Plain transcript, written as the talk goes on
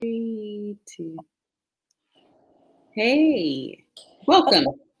Two. Hey, welcome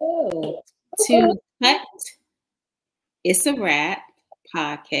to Cut It's a Wrap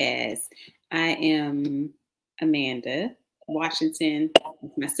podcast. I am Amanda Washington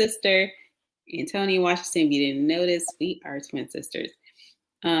with my sister, Antonia Washington. If you didn't notice, we are twin sisters.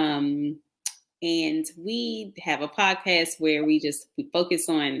 And we have a podcast where we focus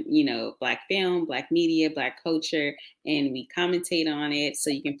on, Black film, Black media, Black culture, and we commentate on it. So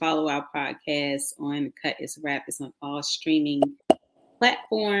you can follow our podcast on Cut It's a Wrap. It's on all streaming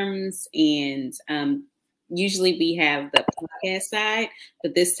platforms. And usually we have the podcast side,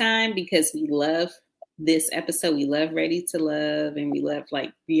 but this time, because we love this episode, we love Ready to Love, and we love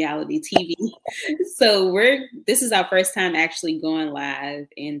like reality TV. So this is our first time actually going live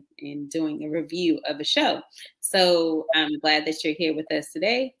and doing a review of a show. So I'm glad that you're here with us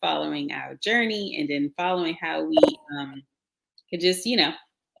today, following our journey and then following how we could just,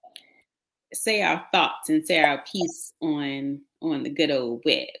 say our thoughts and say our piece on the good old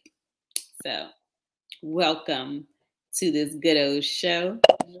web. So welcome to this good old show.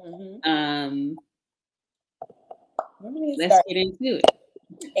 Mm-hmm. Let's get into it.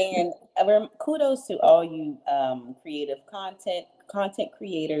 And kudos to all you creative content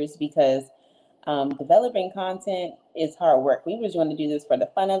creators, because developing content is hard work. We just want to do this for the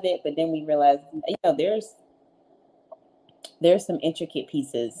fun of it, but then we realized, there's some intricate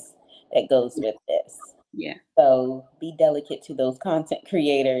pieces that goes with this. Yeah. So be delicate to those content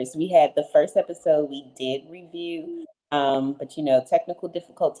creators. We had the first episode we did review, but technical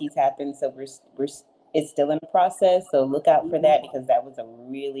difficulties happen, so it's still in the process. So look out for that, because that was a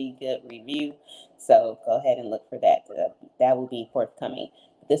really good review. So go ahead and look for that. That will be forthcoming.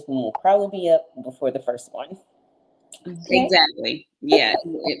 This one will probably be up before the first one. Okay? Exactly. Yeah.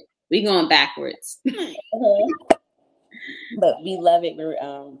 We're going backwards. But we love it.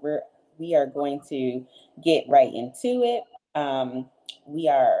 We are going to get right into it. We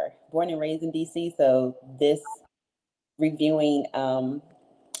are born and raised in DC, so this reviewing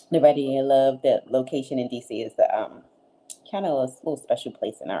the Ready to Love, the location in DC is the kind of a little special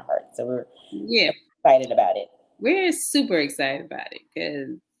place in our heart. So we're excited about it. We're super excited about it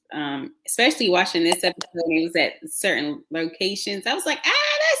because especially watching this episode, it was at certain locations. I was like,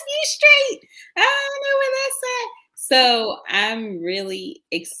 that's New Street. I don't know where that's at. So I'm really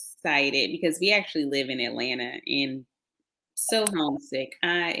excited because we actually live in Atlanta and so homesick.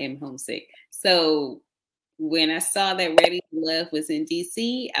 I am homesick. So when I saw that Ready to Love was in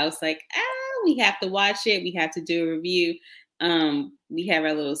DC, I was like, we have to watch it. We have to do a review. We have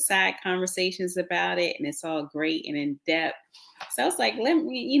our little side conversations about it, and it's all great and in depth. So I was like, let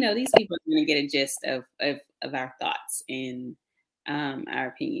me, these people are going to get a gist of our thoughts and our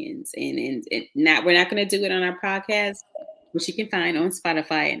opinions. And we're not going to do it on our podcast, which you can find on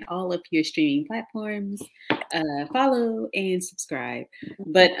Spotify and all of your streaming platforms. Follow and subscribe.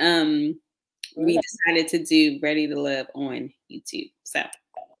 But we decided to do Ready to Love on YouTube. So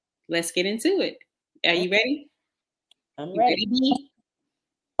let's get into it. Are you ready? I'm ready.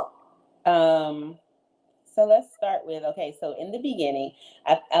 So let's start with, so in the beginning,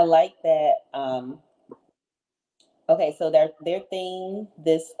 I like that. Okay, so their theme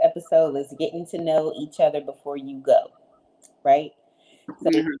this episode is getting to know each other before you go, right?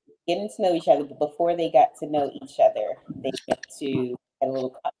 So getting to know each other, but before they got to know each other, they went to a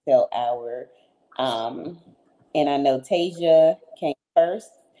little cocktail hour. And I know Tasia came first.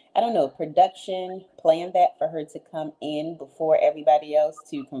 I don't know, production planned that for her to come in before everybody else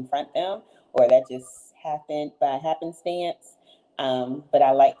to confront them, or that just happened by happenstance. But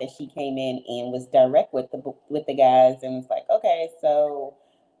I like that she came in and was direct with the guys and was like, okay, so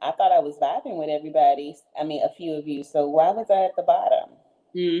I thought I was vibing with everybody. I mean, a few of you. So why was I at the bottom?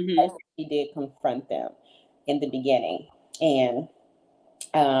 Mm-hmm. She did confront them in the beginning. And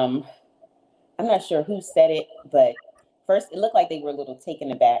I'm not sure who said it, but first it looked like they were a little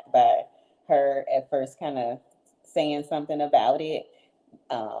taken aback by her at first kind of saying something about it.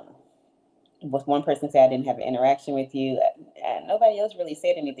 One person said, I didn't have an interaction with you. Nobody else really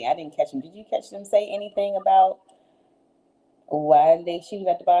said anything. I didn't catch them. Did you catch them say anything about why she was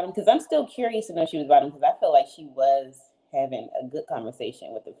at the bottom? Because I'm still curious to know she was bottom, because I feel like she was having a good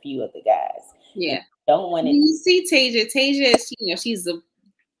conversation with a few of the guys. Yeah. Don't want to. You see Tasia. Tasia is, she's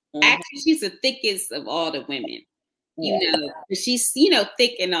actually she's the thickest of all the women. She's,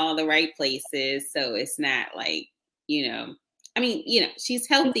 thick in all the right places. So it's not like, she's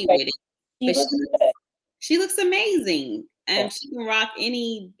healthy with it. But she looks amazing. She can rock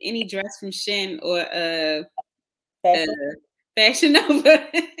any dress from Shein or Fashion Nova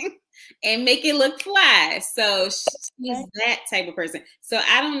and make it look fly. So she's that type of person. So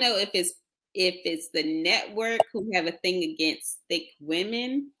I don't know if it's if it's the network who have a thing against thick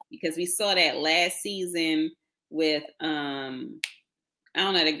women, because we saw that last season with I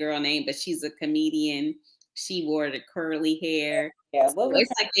don't know the girl name, but she's a comedian. She wore the curly hair. Yeah, so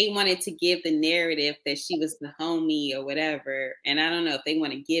it's like they wanted to give the narrative that she was the homie or whatever. And I don't know if they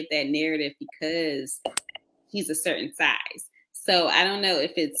want to give that narrative because she's a certain size. So I don't know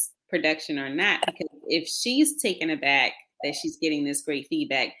if it's production or not, because if she's taken aback that she's getting this great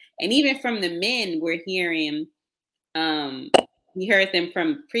feedback, and even from the men we're hearing, we heard them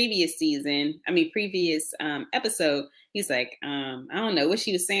from previous episode. He's like, I don't know what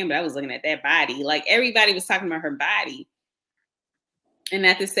she was saying, but I was looking at that body. Like everybody was talking about her body. And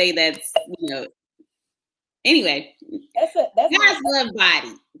not to say that's, anyway, that's guys love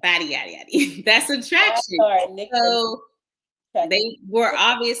body, yada, yada. That's attraction. So they were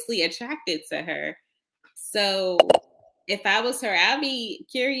obviously attracted to her. So if I was her, I'd be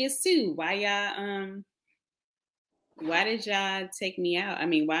curious too. Why did y'all take me out? I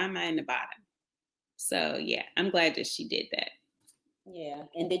mean, why am I in the bottom? So yeah, I'm glad that she did that. Yeah.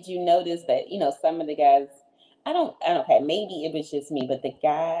 And did you notice that, some of the guys, okay, maybe it was just me, but the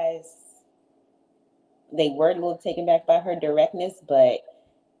guys, they were a little taken back by her directness. But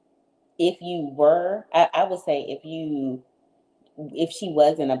if you were, I would say if she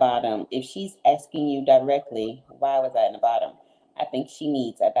was in the bottom, if she's asking you directly, why was I in the bottom? I think she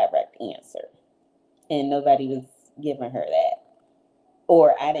needs a direct answer. And nobody was giving her that.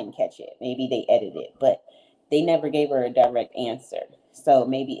 Or I didn't catch it. Maybe they edited it, but they never gave her a direct answer. So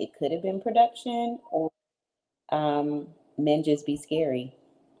maybe it could have been production, or men just be scary.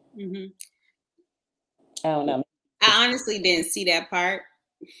 Mm-hmm. I don't know. I honestly didn't see that part.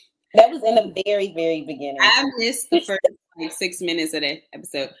 That was in the very, very beginning. I missed the first 6 minutes of that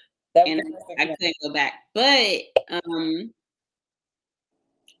episode, and I couldn't go back. But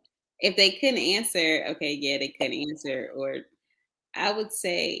if they couldn't answer, okay, yeah, they couldn't answer. Or I would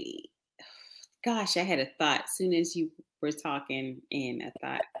say, gosh, I had a thought as soon as you were talking, and a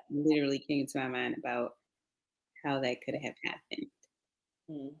thought literally came to my mind about how that could have happened.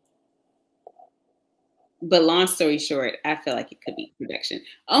 Mm-hmm. But long story short, I feel like it could be production.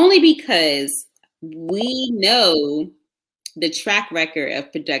 Only because we know the track record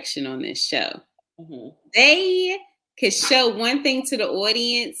of production on this show. Mm-hmm. They could show one thing to the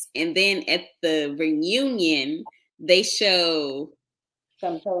audience, and then at the reunion, they show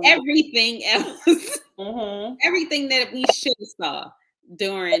everything else. Mm-hmm. Everything that we should have saw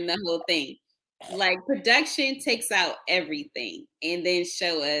during the whole thing. Like production takes out everything and then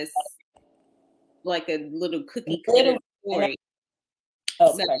show us like a little cookie cutter story.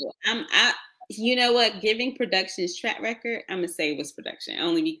 So you know what? Giving production's track record, I'm gonna say it was production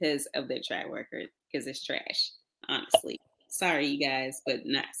only because of their track record, because it's trash. Honestly, sorry you guys, but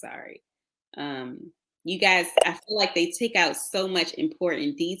not sorry. You guys, I feel like they take out so much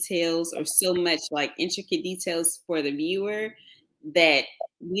important details or so much like intricate details for the viewer that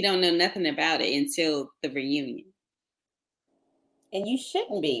we don't know nothing about it until the reunion. And you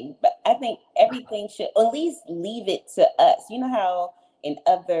shouldn't be, but I think everything should at least leave it to us. You know how in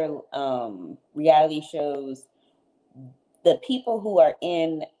other reality shows, the people who are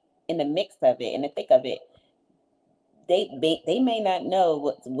in the mix of it, in the thick of it, they may not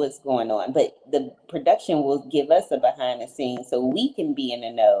know what's going on, but the production will give us a behind the scenes so we can be in the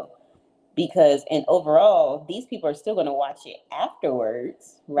know. Because, and overall, these people are still going to watch it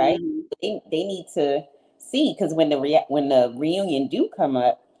afterwards, right? Mm-hmm. They need to see, because when the reunion do come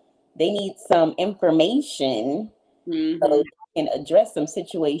up, they need some information, mm-hmm. so they can address some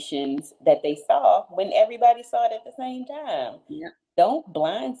situations that they saw when everybody saw it at the same time. Yeah. Don't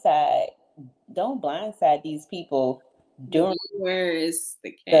blindside these people during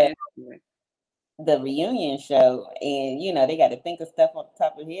the reunion show, and they got to think of stuff on the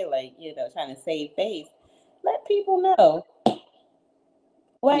top of their head, like trying to save face. Let people know.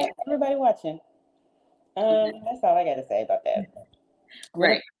 Why everybody watching? That's all I got to say about that.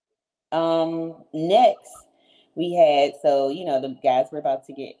 Right. Next we had, the guys were about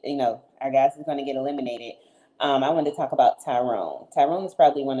to get, our guys is going to get eliminated. I wanted to talk about Tyrone. Tyrone is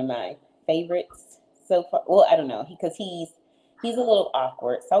probably one of my favorites so far. Well, I don't know, because he's a little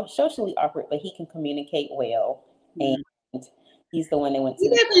awkward, so socially awkward, but he can communicate well. Mm-hmm. And he's the one that went to. He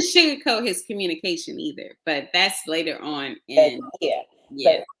doesn't sugarcoat his communication either, but that's later on. Yeah.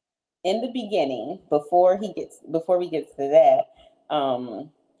 So in the beginning, before we get to that,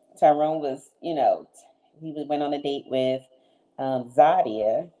 Tyrone was, he went on a date with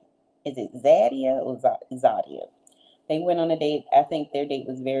Zadia. Is it Zadia or Zadia? They went on a date. I think their date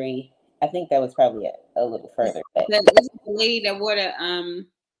was I think that was probably a little further. But the lady that wore the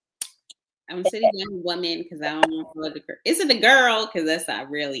I'm saying the young woman because I don't want to call it the girl. Is it the girl? Because that's not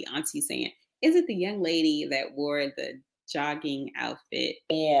really auntie saying. Is it the young lady that wore the jogging outfit?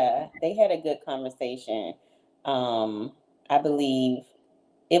 Yeah, they had a good conversation. I believe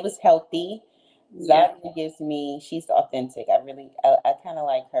it was healthy. Yeah. Zadia gives me, she's authentic. I kind of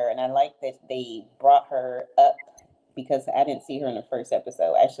like her. And I like that they brought her up because I didn't see her in the first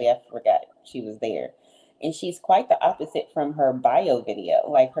episode. Actually, I forgot she was there. And she's quite the opposite from her bio video.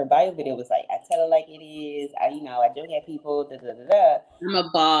 Like her bio video was like, I tell it like it is. I joke at people, da da da da. I'm a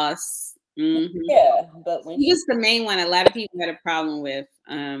boss. Mm-hmm. Yeah, but when she was the main one, a lot of people had a problem with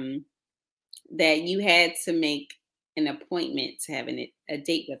that you had to make an appointment to have a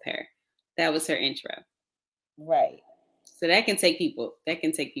date with her. That was her intro. Right. So that can take people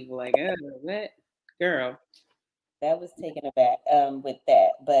like, oh, what? Girl. That was taken aback with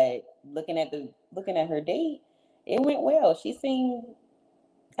that. But looking at her date, it went well. She seemed,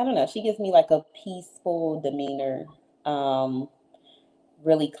 I don't know, she gives me like a peaceful demeanor,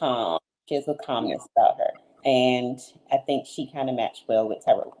 really calm. She has a calmness about her. And I think she kind of matched well with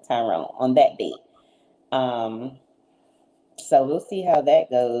Tyrone on that date. So we'll see how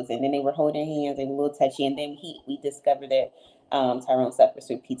that goes. And then they were holding hands, they were a little touchy. And then we discovered that Tyrone suffers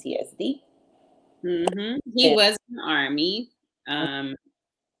from PTSD. Mm-hmm. He was in the Army.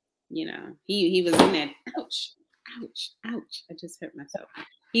 He was in that. Ouch, ouch, ouch! I just hurt myself.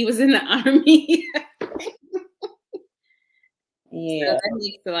 He was in the Army. Yeah, so that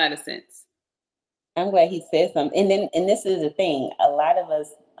makes a lot of sense. I'm glad he said something. And this is the thing. A lot of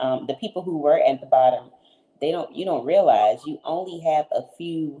us, the people who were at the bottom, you don't realize you only have a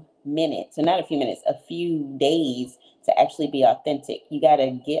few minutes, or not a few minutes, a few days to actually be authentic. You got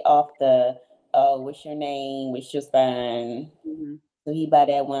to get off the, oh, what's your name? What's your sign? Mm-hmm. So he buy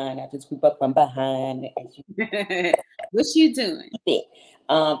that one. I just creep up from behind. What you doing?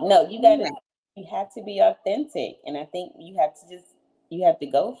 No, you have to be authentic. And I think you have to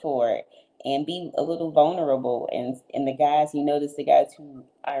go for it and be a little vulnerable. And the guys, you notice the guys who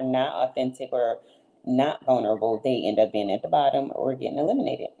are not authentic or not vulnerable, they end up being at the bottom or getting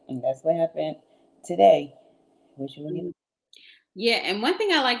eliminated. And that's what happened today. Yeah, and one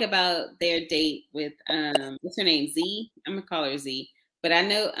thing I like about their date with what's her name? Z. I'm gonna call her Z. But I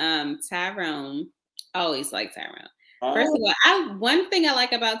know Tyrone, I always like Tyrone. First of all, one thing I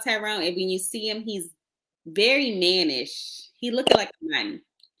like about Tyrone is when you see him, he's very mannish. He looking like a man.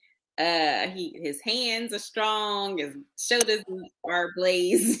 His hands are strong, his shoulders are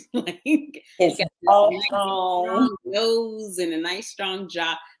blazed, like it's he got all nice, strong nose and a nice strong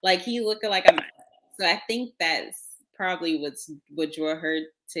jaw. Like he looking like a man. So I think that's probably would draw her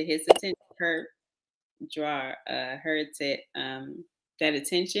to his attention, her to that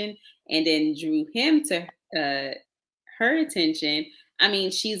attention, and then drew him to her attention. I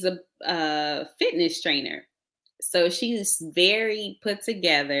mean, she's a fitness trainer, so she's very put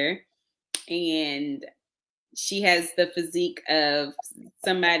together, and she has the physique of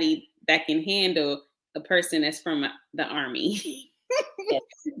somebody that can handle a person that's from the Army.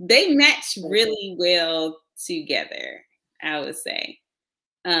 They match really well together, I would say.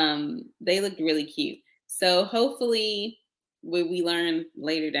 They look really cute. So hopefully we learn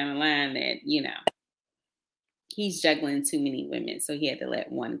later down the line that, he's juggling too many women, so he had to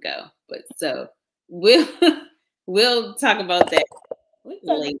let one go. But so we'll talk about that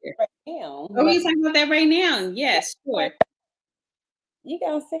later. Right now. Oh, we're talking about that right now. Yes, sure. You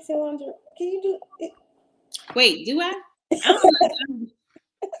got on sexy lingerie. Can you do it? Wait, do I? I don't know.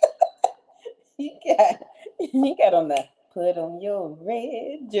 You got on the put on your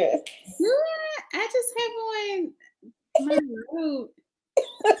red dress. I just have on my robe.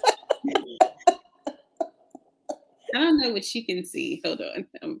 I don't know what you can see. Hold on.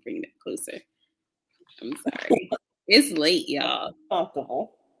 I'm bringing it closer. I'm sorry. It's late, y'all.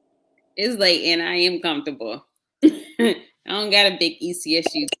 Comfortable. It's late and I am comfortable. I don't got a big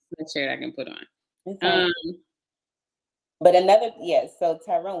ECSU sweatshirt I can put on. But so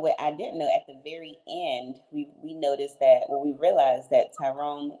Tyrone, what I didn't know at the very end, we noticed that, we realized that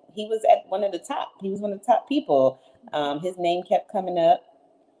Tyrone, he was one of the top people. His name kept coming up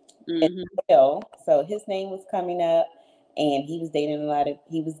as well. So his name was coming up, and he was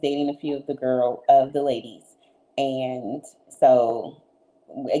dating a few of the ladies. And so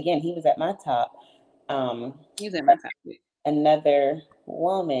again, he was at my top. He was at my top. Another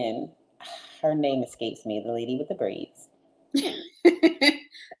woman, her name escapes me, the lady with the braids. And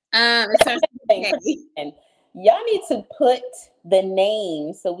y'all need to put the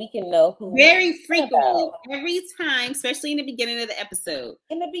name so we can know who. Very frequently, every time, especially in the beginning of the episode.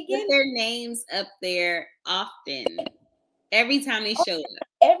 In the beginning, put their names up there often. Every time they show up.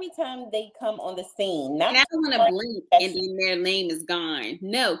 every time they come on the scene, not and I don't want to blink and then their name is gone.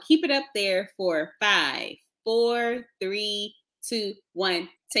 No, keep it up there for 5, 4, 3, 2, 1.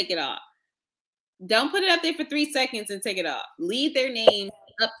 Take it off. Don't put it up there for 3 seconds and take it off. Leave their name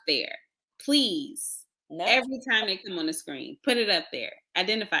up there, please. Every time they come on the screen, put it up there.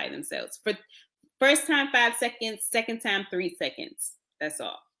 Identify themselves. For first time, 5 seconds. Second time, 3 seconds. That's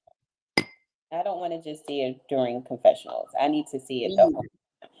all. I don't want to just see it during confessionals. I need to see it though.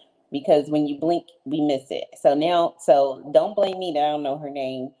 Because when you blink, we miss it. So don't blame me that I don't know her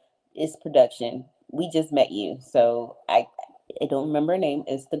name. It's production. We just met you. So I don't remember her name.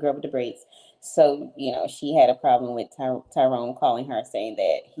 It's the girl with the braids. So, she had a problem with Tyrone calling her, saying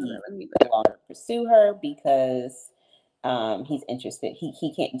that he no longer pursue her because he's interested.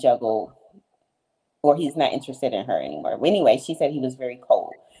 He can't juggle, or he's not interested in her anymore. Anyway, she said he was very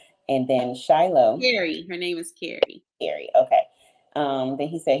cold. And then Shiloh. Carrie. Her name is Carrie. Carrie. Okay. Then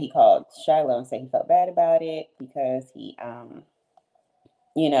he said he called Shiloh and said he felt bad about it because he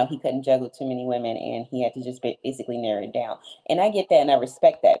couldn't juggle too many women and he had to just basically narrow it down. And I get that and I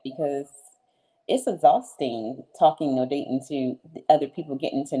respect that because it's exhausting talking or dating to other people,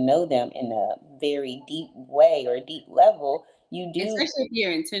 getting to know them in a very deep way or deep level. You do, especially if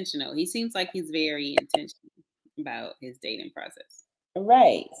you're intentional. He seems like he's very intentional about his dating process.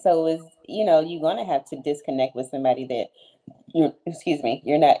 Right. So you're gonna have to disconnect with somebody that you're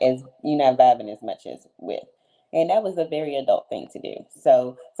not vibing as much as with. And that was a very adult thing to do.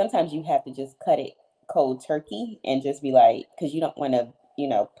 So sometimes you have to just cut it cold turkey and just be like, because you don't want to,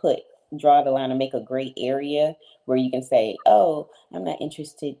 draw the line and make a gray area where you can say, oh, I'm not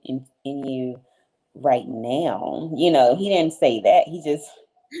interested in you right now. He didn't say that. He just,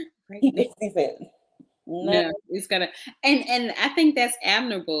 he basically said, no, it's gotta, and I think that's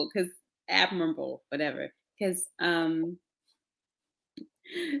admirable, whatever. Because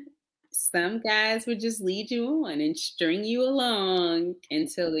some guys would just lead you on and string you along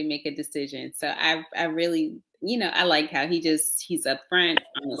until they make a decision. So I really, I like how he's upfront.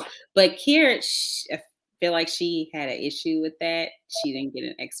 But Kiera, I feel like she had an issue with that. She didn't get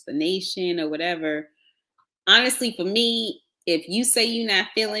an explanation or whatever. Honestly, for me, if you say you're not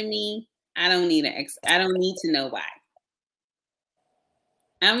feeling me, I don't need to know why.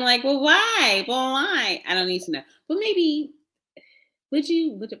 I'm like, well, why? Well, why? I don't need to know. But maybe, would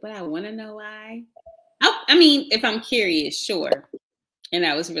I want to know why? I mean, if I'm curious, sure. And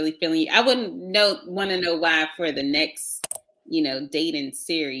I was really feeling you, I wouldn't want to know why for the next, dating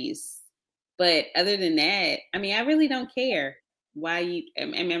series. But other than that, I mean, I really don't care why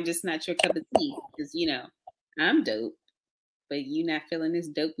I'm just not your cup of tea because, I'm dope. But you not feeling this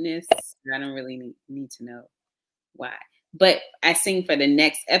dopeness, I don't really need to know why. But I seen for the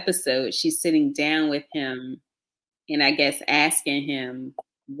next episode, she's sitting down with him and I guess asking him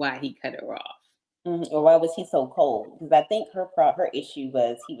why he cut her off. Or why was he so cold? Because I think her issue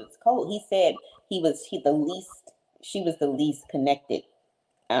was he was cold. He said she was the least connected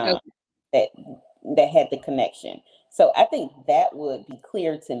that had the connection. So I think that would be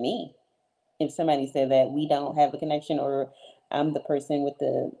clear to me if somebody said that we don't have a connection or I'm the person with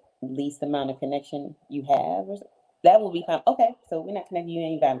the least amount of connection you have. That will be fine. Okay, so we're not connected. You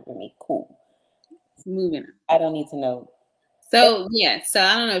ain't vibing with me. Cool. Moving on. I don't need to know. So yeah, so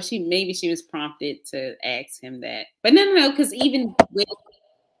I don't know if she was prompted to ask him that, but no, because even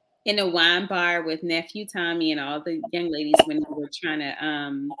in a wine bar with nephew Tommy and all the young ladies when they were trying to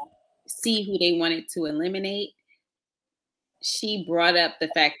see who they wanted to eliminate, she brought up the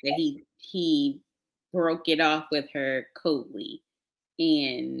fact that he broke it off with her coldly,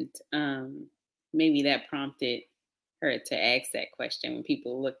 and maybe that prompted her to ask that question when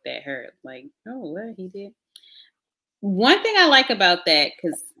people looked at her like, oh, what he did. One thing I like about that,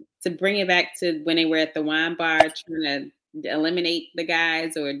 because to bring it back to when they were at the wine bar trying to eliminate the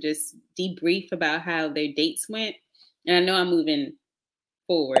guys or just debrief about how their dates went, and I know I'm moving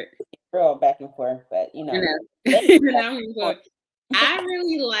forward. Girl, back and forth, but I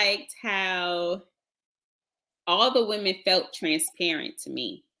really liked how all the women felt transparent to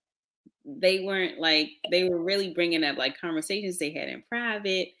me. They weren't like, they were really bringing up like conversations they had in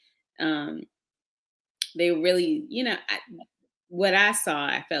private. They really, what I saw,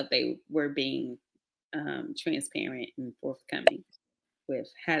 I felt they were being transparent and forthcoming with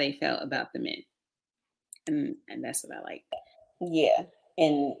how they felt about the men. And that's what I like. Yeah.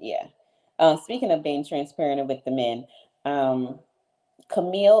 And yeah. Speaking of being transparent with the men,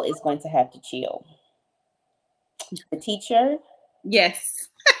 Camille is going to have to chill. The teacher. Yes.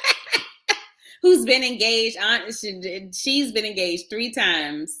 Who's been engaged? She's been engaged 3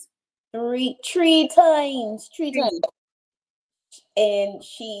 times. Three times. and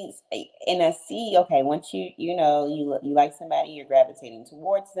and I see, okay, once you know you like somebody, you're gravitating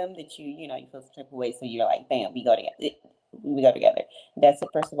towards them, that you know you feel some type of way, so you're like, bam, we go together. We go together.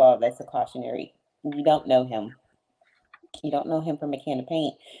 First of all, that's a cautionary. You don't know him. You don't know him from a can of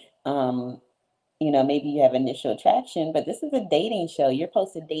paint. Um, you know, maybe you have initial attraction, but this is a dating show. You're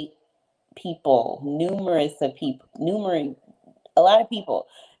supposed to date people, numerous, a lot of people,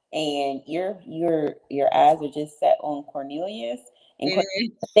 and your eyes are just set on Cornelius and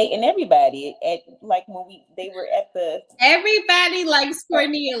dating everybody. At like when they were at the everybody likes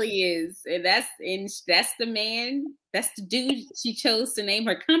Cornelius, and that's the man, that's the dude she chose to name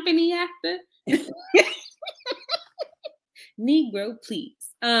her company after. Negro, please.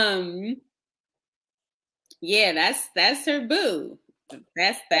 Yeah, that's her boo.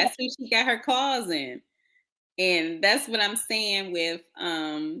 That's who she got her claws in. And that's what I'm saying with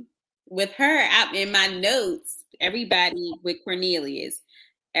her out in my notes, everybody with Cornelius,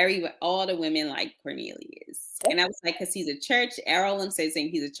 all the women like Cornelius. And I was like, because he's a church, Errol saying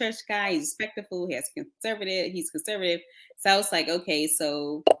he's a church guy, he's respectful, he's conservative. So I was like, okay,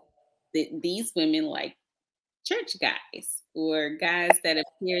 so these women like church guys or guys that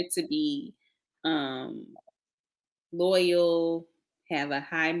appear to be loyal, have a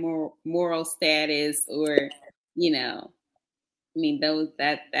high moral status, or you know, I mean,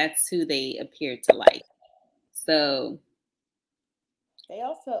 that's who they appear to like. So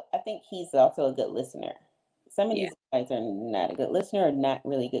I think he's also a good listener. Some of these guys are not a good listener or not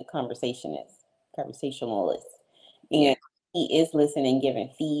really good conversationalists. And he is listening, giving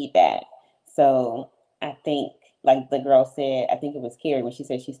feedback. So I think, like the girl said, I think it was Carrie when she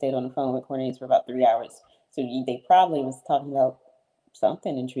said she stayed on the phone with Cornelius for about 3 hours. So they probably was talking about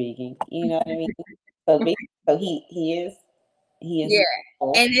something intriguing. You know what I mean? So he is. Yeah,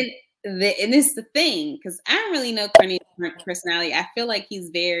 and and it's the thing, because I don't really know Cornelius' personality. I feel like he's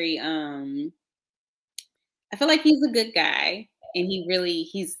very I feel like he's a good guy, and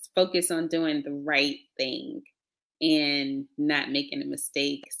he's focused on doing the right thing and not making a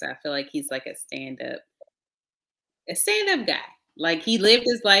mistake. So I feel like he's like a stand-up guy. Like he lived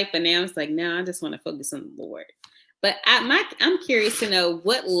his life, but now it's like, no, I just want to focus on the Lord. But I'm curious to know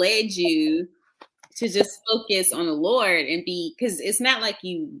what led you to just focus on the Lord and because it's not like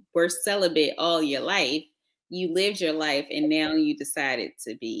you were celibate all your life. You lived your life and now you decided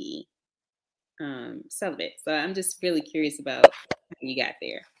to be celibate. So I'm just really curious about how you got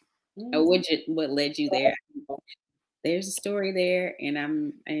there. Or what led you there. There's a story there, and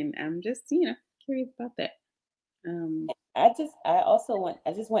I'm just curious about that. I just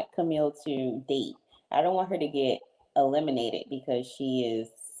want Camille to date. I don't want her to get eliminated because she is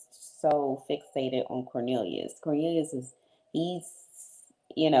so fixated on Cornelius. Cornelius he's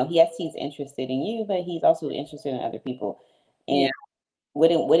he's interested in you, but he's also interested in other people. And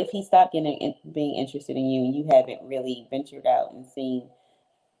what if he stopped being interested in you and you haven't really ventured out and seen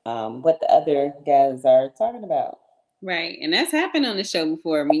what the other guys are talking about? Right. And that's happened on the show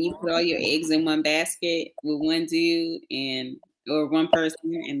before. When you put all your eggs in one basket with one dude or one person,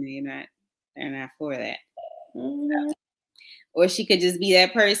 and they're not for that. Mm-hmm. Or she could just be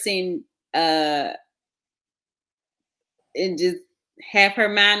that person and just have her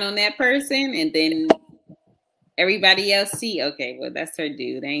mind on that person, and then everybody else see, okay, well, that's her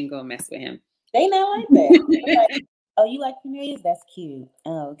dude. They ain't gonna mess with him. They not like that. Like, oh, you like Cornelius? That's cute.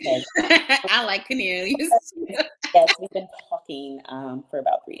 Oh, okay. I like Cornelius. Yes, we've been talking for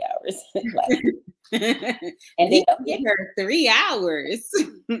about 3 hours. And they don't get her 3 hours.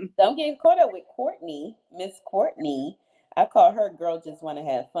 Don't get caught up with Courtney, Miss Courtney. I call her girl just want to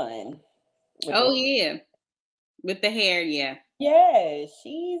have fun. Yeah, with the hair, yeah. Yeah,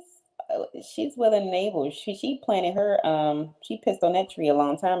 she's willing and able. She planted her she pissed on that tree a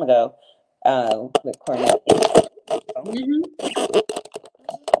long time ago with Cornelius. Mm-hmm.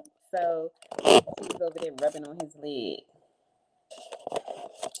 So she was over there rubbing on his leg.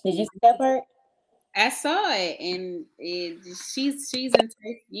 Did you see that part? I saw it, and she's enticed,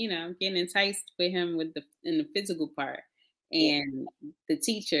 getting enticed with him in the physical part, and the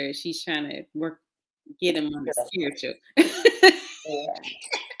teacher, she's trying to get him on the spiritual.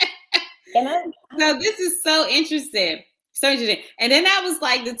 And so this is so interesting. So interesting. And then I was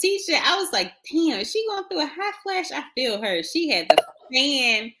like, the teacher, I was like, damn, is she going through a hot flash? I feel her. She had the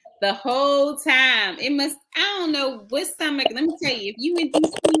fan the whole time. I don't know what stomach. Let me tell you, if you in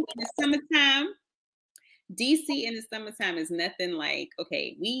DC in the summertime, DC in the summertime is nothing like,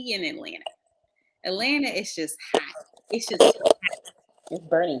 okay, we in Atlanta. Atlanta is just hot. It's just hot. It's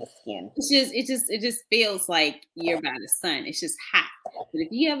burning the skin. It just feels like you're by the sun. It's just hot. But if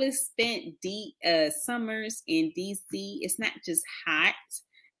you ever spent summers in DC, it's not just hot.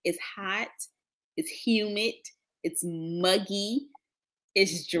 It's hot. It's humid. It's muggy.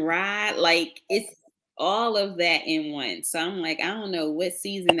 It's dry. Like it's all of that in one. So I'm like, I don't know what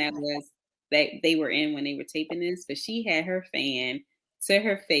season that was that they were in when they were taping this, but she had her fan to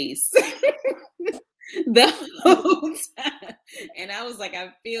her face the whole time. And I was like,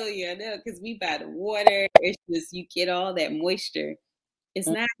 I feel you, I know, because we by the water. It's just you get all that moisture. It's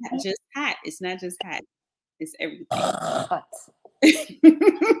not just hot. It's not just hot. It's everything. Hot.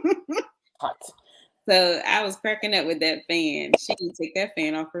 Hot. So I was cracking up with that fan. She didn't take that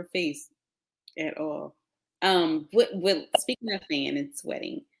fan off her face at all. What speaking of fan and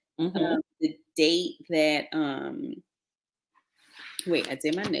sweating, the date that wait, I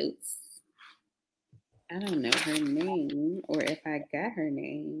did my notes. I don't know her name or if I got her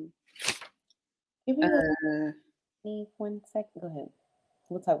name. Give me 1 second. Go ahead.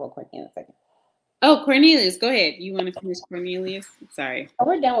 We'll talk about Courtney in a second. Oh, Cornelius, go ahead. You want to finish Cornelius? Sorry. Oh,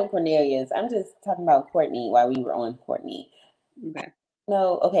 we're done with Cornelius. I'm just talking about Courtney while we were on Courtney. Okay.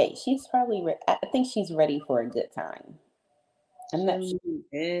 No, okay. She's probably. I think she's ready for a good time. I'm not sure.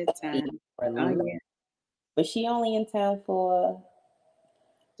 Good time. Yeah. But she only in town for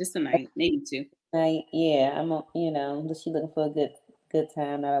just a night, maybe 2. Night, yeah. She looking for a good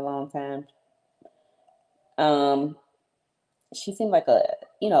time, not a long time. She seemed like a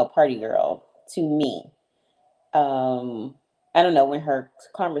party girl to me. I don't know, when her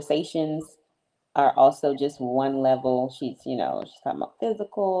conversations are also just one level. She's talking about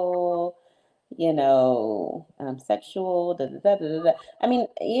physical, sexual, da, da, da, da, da. I mean,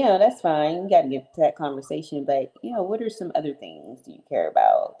 that's fine. You got to get to that conversation, but what are some other things do you care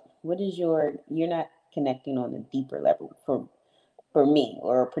about? What is you're not connecting on a deeper level for me,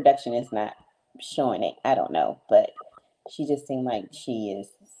 or production is not showing it. I don't know, but she just seemed like she is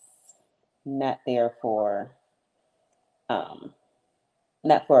not there for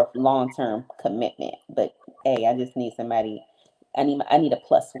not for a long-term commitment, but hey, I just need somebody. I need a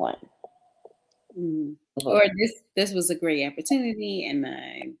plus one. Mm. Or this was a great opportunity, and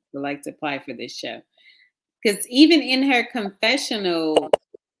I would like to apply for this show. Because even in her confessional,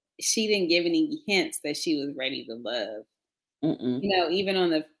 she didn't give any hints that she was ready to love. Even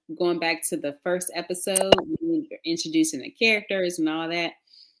on going back to the first episode, introducing the characters and all that,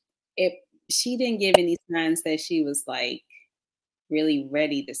 she didn't give any signs that she was like really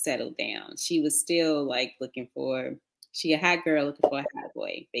ready to settle down. She was still like she a hot girl looking for a hot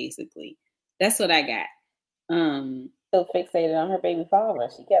boy, basically. That's what I got. So fixated on her baby father.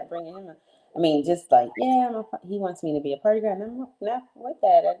 She kept bringing him. Just like, yeah, he wants me to be a party girl. And I'm not with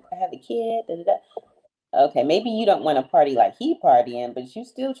that. I have a kid. Da, da, da. Okay, maybe you don't want to party like he partying, but you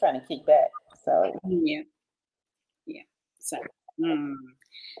still trying to kick back. So yeah. So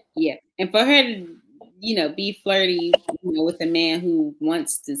yeah, and for her to be flirty, with a man who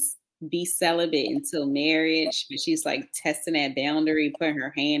wants to be celibate until marriage, but she's like testing that boundary, putting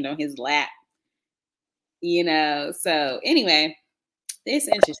her hand on his lap. So anyway, it's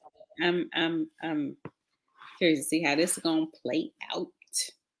interesting. I'm curious to see how this is gonna play out.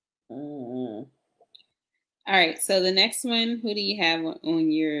 All right, so the next one, who do you have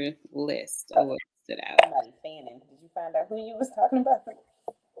on your list? Or what stood out? Somebody fanning. Did you find out who you was talking about?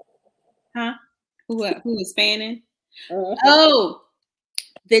 Huh? Who was fanning? Oh,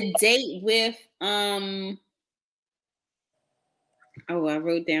 the date with Oh, I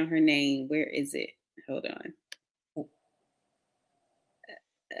wrote down her name. Where is it? Hold on.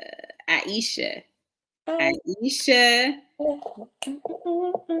 Aisha. Aisha and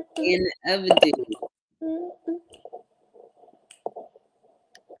the other dude.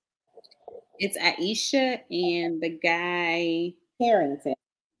 It's Aisha and the guy Harrington.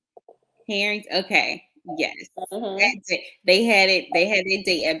 Okay. Yes. They had their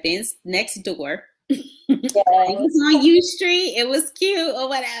date at Ben's next door. Yes. It was on U Street. It was cute or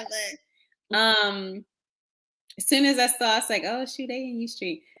whatever. As soon as I saw, I was like, oh shoot, they in U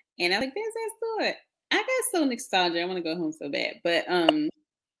Street. And I was like, Ben's next door. I got so nostalgic. I want to go home so bad. But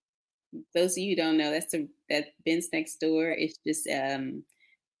those of you who don't know, that Ben's next door. It's just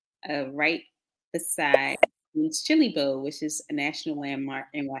right beside Ben's Chili Bowl, which is a national landmark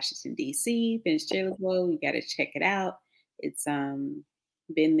in Washington, D.C. Ben's Chili Bowl, you got to check it out. It's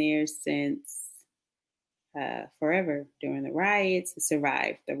been there since forever during the riots. It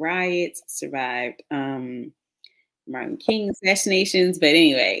survived the riots, survived Martin King assassinations. But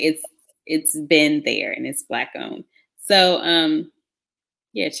anyway, it's been there and it's Black owned. So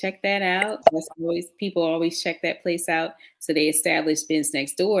yeah, check that out. People always check that place out. So they established Ben's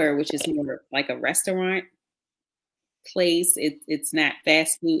Next Door, which is more like a restaurant. place. It's not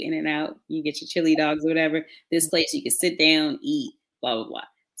fast food in and out. You get your chili dogs or whatever. This place you can sit down, eat, blah, blah, blah.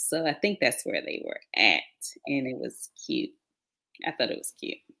 So I think that's where they were at. And it was cute. I thought it was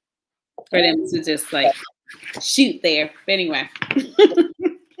cute for them to just like shoot there. But anyway,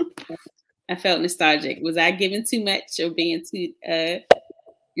 I felt nostalgic. Was I giving too much or being too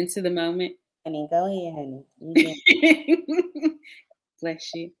into the moment? Honey, go ahead, honey. Bless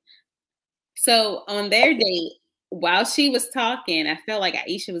you. So on their date, while she was talking, I felt like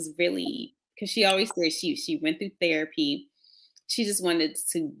Aisha was really, because she always said she went through therapy. She just wanted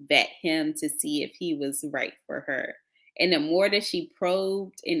to vet him to see if he was right for her. And the more that she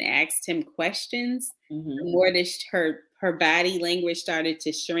probed and asked him questions, the more that her body language started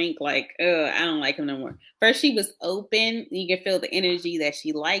to shrink. Like, oh, I don't like him no more. First, she was open. You could feel the energy that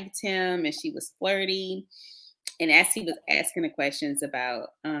she liked him, and she was flirty. And as he was asking the questions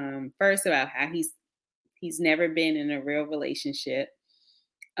about, first about how he's never been in a real relationship,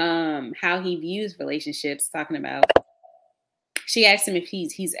 how he views relationships, talking about. She asked him if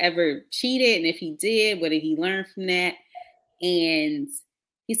he's ever cheated, and if he did, what did he learn from that? And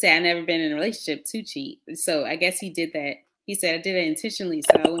he said, "I've never been in a relationship to cheat." So I guess he did that. He said, "I did it intentionally,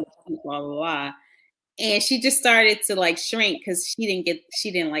 so I wouldn't cheat, blah blah blah." And she just started to like shrink because she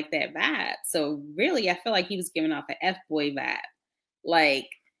didn't like that vibe. So really, I feel like he was giving off an F-boy vibe. Like,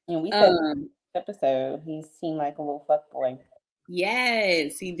 and we said episode, he seemed like a little fuck boy.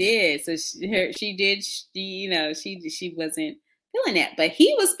 Yes, he did. So she wasn't feeling that, but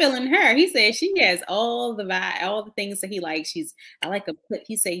he was feeling her. He said she has all the vibe, all the things that he likes. He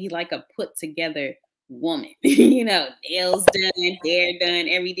said he like a put together woman, nails done, hair done,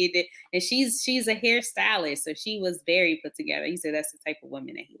 everything. And she's a hairstylist, so she was very put together. He said that's the type of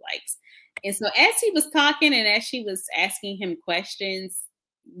woman that he likes. And so as he was talking and as she was asking him questions,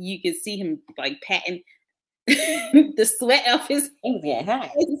 you could see him like patting the sweat off his face.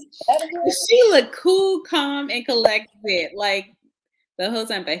 She looked cool, calm, and collected like the whole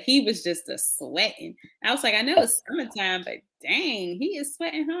time, but he was just a sweating. I was like, I know it's summertime, but dang, he is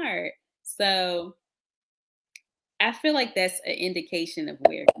sweating hard. So I feel like that's an indication of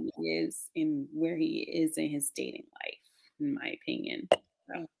where he is and where he is in his dating life, in my opinion.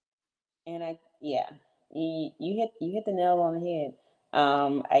 So. And you hit the nail on the head.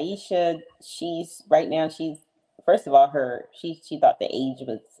 Aisha, she's first of all, she thought the age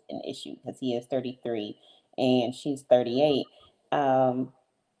was an issue because he is 33 and she's 38. I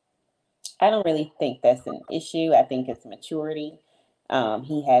don't really think that's an issue. I think it's maturity.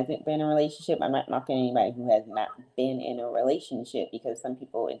 He hasn't been in a relationship. I'm not knocking anybody who has not been in a relationship because some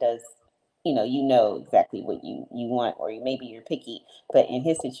people it does, you know exactly what you want, or maybe you're picky. But in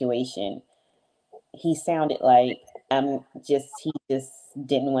his situation, he sounded like he just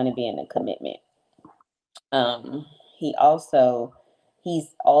didn't want to be in a commitment. He's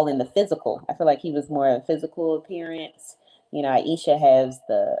all in the physical. I feel like he was more of a physical appearance. Aisha has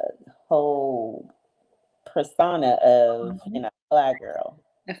the whole persona of fly girl.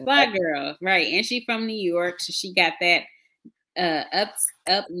 A fly girl, right? And she from New York, so she got that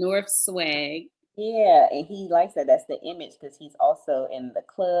up north swag. Yeah, and he likes that. That's the image because he's also in the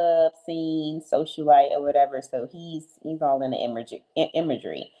club scene, socialite or whatever. So he's all in the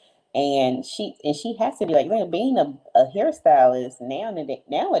imagery. And she has to be like, being a hairstylist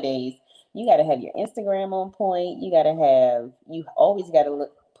nowadays, you got to have your Instagram on point. You always got to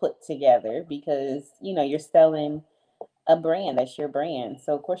look put together because you're selling a brand. That's your brand.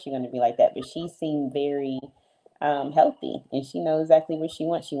 So of course you're going to be like that. But she seemed very healthy, and she knows exactly what she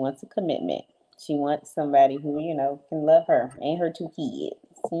wants. She wants a commitment. She wants somebody who can love her and her 2 kids.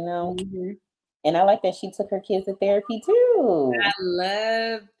 Mm-hmm. And I like that she took her kids to therapy too. I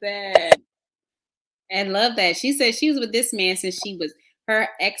love that. She said she was with this man since she was her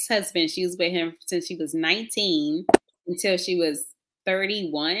ex-husband. She was with him since she was 19 until she was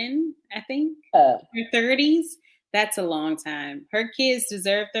 31, I think. Her 30s. That's a long time. Her kids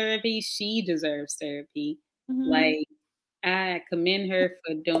deserve therapy. She deserves therapy. Mm-hmm. Like, I commend her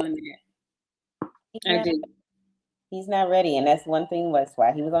for doing that. He's not ready, and that's one thing. That's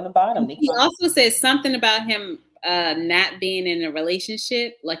why he was on the bottom. He also said something about him not being in a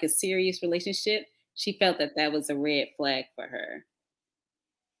relationship, like a serious relationship. She felt that was a red flag for her.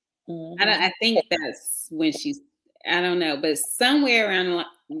 Mm-hmm. I think that's when I don't know, but somewhere around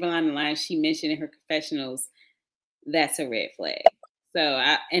the line, she mentioned in her confessionals, that's a red flag. So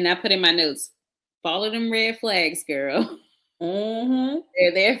I put in my notes, follow them red flags, girl. Mm-hmm.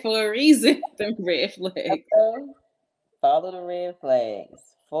 They're there for a reason. Them red flags. Follow the red flags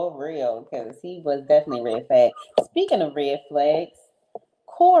for real, because he was definitely red flag. Speaking of red flags,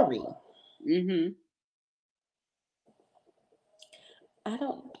 Corey. Mm-hmm. I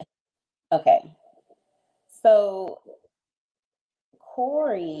don't. Okay. So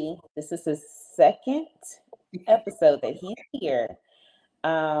Corey, this is his second episode that he's here.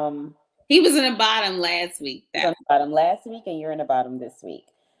 He was in the bottom last week. He's on the bottom last week, and you're in the bottom this week.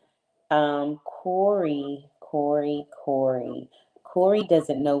 Corey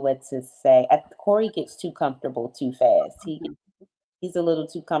doesn't know what to say. Corey gets too comfortable too fast. He's a little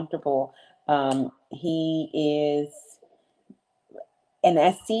too comfortable. He is, and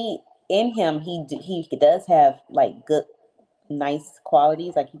I see in him he does have like good, nice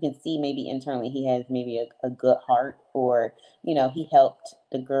qualities. Like you can see maybe internally he has maybe a good heart, or he helped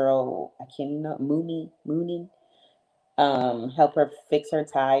the girl. I can't know Moonin. Help her fix her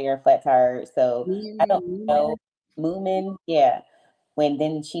flat tire. So I don't know. Moomin, yeah. When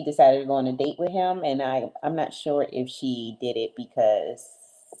then she decided to go on a date with him, and I'm not sure if she did it because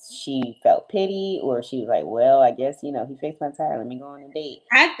she felt pity, or she was like, well, I guess he fixed my tire. Let me go on a date.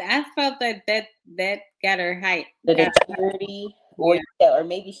 I felt that got her hype. The security, or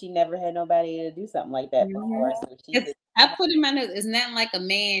maybe she never had nobody to do something like that before. So I put in my notes. It's not like a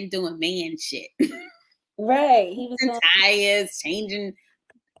man doing man shit. Right. He was doing tires, changing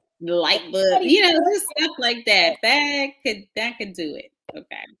the light bulb, just stuff like that. That could do it.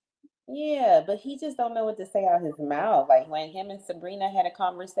 Okay. Yeah, but he just don't know what to say out his mouth. Like when him and Sabrina had a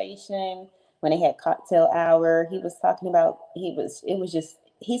conversation, when they had cocktail hour, he was talking about he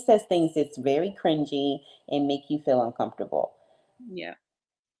says things that's very cringy and make you feel uncomfortable. Yeah.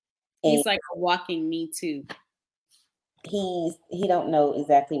 He's like a walking Me Too. He don't know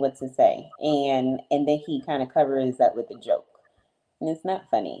exactly what to say. And then he kind of covers that with a joke. And it's not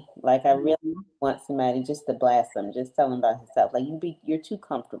funny. Like I really want somebody just to blast them, just tell him about himself. Like you're too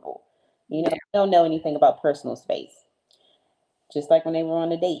comfortable. You don't know anything about personal space. Just like when they were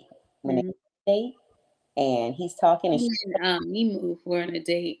on a date. When they were on a date and he's talking and we're on a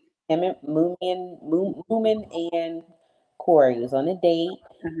date. Him and Moomin and Corey was on a date.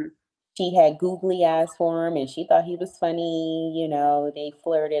 She had googly eyes for him and she thought he was funny. They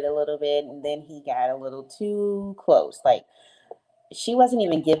flirted a little bit and then he got a little too close. Like she wasn't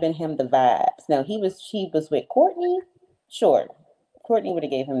even giving him the vibes. No, she was with Courtney. Sure. Courtney would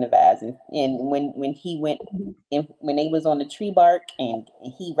have gave him the vibes. And when he went, when they was on the tree bark and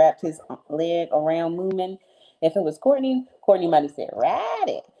he wrapped his leg around Moomin, if it was Courtney might have said, ride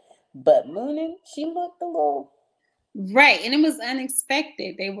it. But Moomin, she looked a little. Right. And it was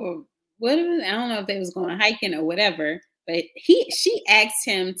unexpected. They were, I don't know if they was going hiking or whatever, but she asked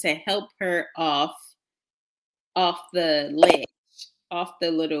him to help her off the ledge, off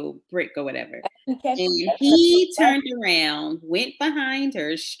the little brick or whatever. And he turned around, went behind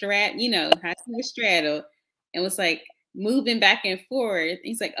her, straddle, and was like moving back and forth.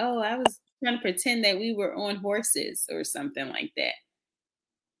 He's like, oh, I was trying to pretend that we were on horses or something like that.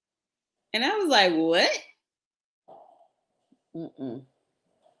 And I was like, what?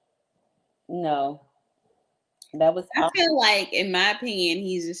 No. That was I feel like, in my opinion,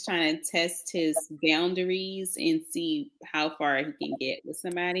 he's just trying to test his boundaries and see how far he can get with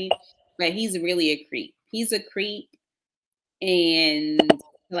somebody. But he's really a creep. He's a creep, and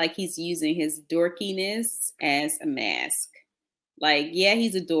like he's using his dorkiness as a mask. Like, yeah,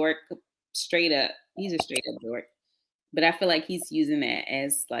 he's a dork, straight up. He's a straight up dork. But I feel like he's using that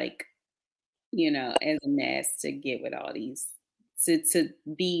as like, as a mask to get with all these, to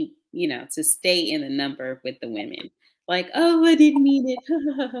be, to stay in the number with the women. Like, oh, I didn't mean it.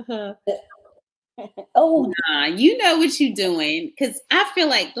 Oh, nah, you know what you're doing. Because I feel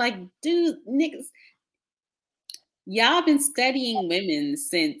like, dude, niggas, y'all been studying women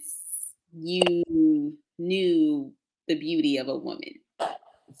since you knew the beauty of a woman.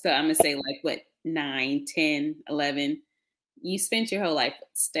 So I'm going to say like, what, 9, 10, 11. You spent your whole life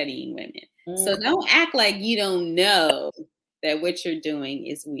studying women. So don't act like you don't know that what you're doing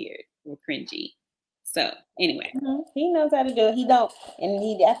is weird or cringy. So anyway. He knows how to do it. He don't, and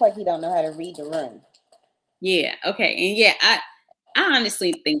he acts like he don't know how to read the room. Yeah. Okay. And yeah, I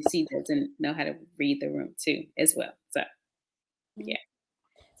honestly think she doesn't know how to read the room too, as well. So yeah.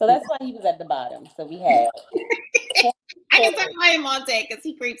 So that's why he was at the bottom. So we had. I can talk about him all day because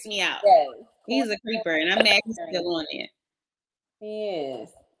he creeps me out. Yes. He's a creeper, and I'm mad he's still on there. He is.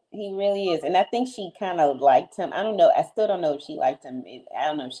 He really is. And I think she kind of liked him. I don't know. I still don't know if she liked him. I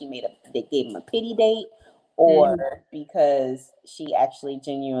don't know if she they gave him a pity date or because she actually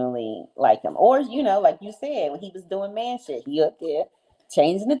genuinely liked him. Or, like you said, when he was doing man shit, he up there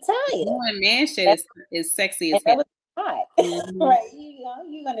changing the tire. Doing man shit is sexy as hell. That was hot. Right.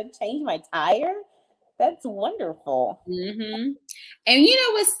 You're going to change my tire? That's wonderful. And you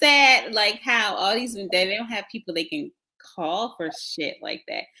know what's sad? Like how all these, they don't have people they can call for shit like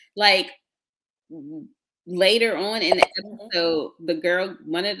that. Like later on in the episode,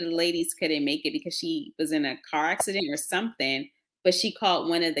 one of the ladies couldn't make it because she was in a car accident or something, but she called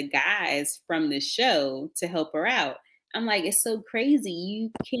one of the guys from the show to help her out. I'm like, it's so crazy.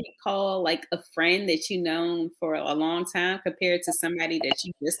 You can't call like a friend that you known for a long time compared to somebody that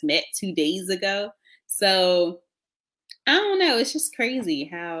you just met 2 days ago. So I don't know. It's just crazy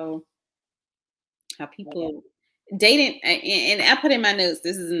how people dating. And I put in my notes,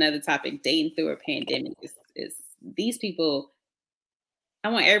 this is another topic, dating through a pandemic is these people. I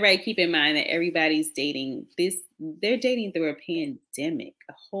want everybody to keep in mind that everybody's dating they're dating through a pandemic,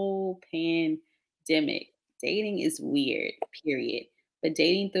 a whole pandemic. Dating is weird, period. But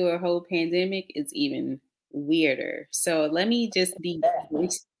dating through a whole pandemic is even weirder. So let me just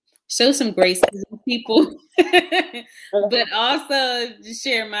show some grace to these people, but also just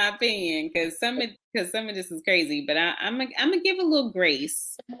share my opinion because some of this is crazy. But I'm gonna give a little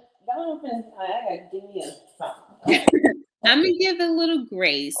grace. I'm gonna give a little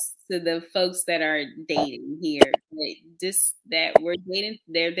grace to the folks that are dating here.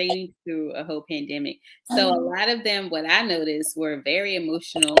 They're dating through a whole pandemic. So a lot of them, what I noticed, were very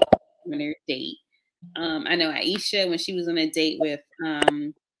emotional on their date. I know Aisha, when she was on a date with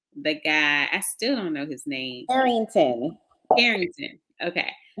the guy, I still don't know his name. Carrington.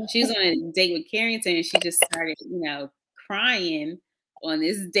 Okay. She was on a date with Carrington and she just started, crying on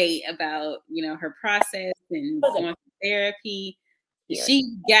this date about, her process and going through therapy.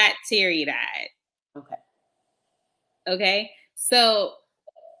 She got teary-eyed. Okay. So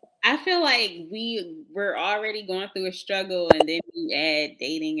I feel like we're already going through a struggle, and then we add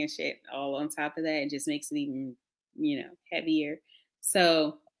dating and shit all on top of that. It just makes it even, heavier.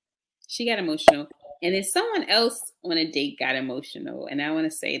 So she got emotional. And then someone else on a date got emotional. And I want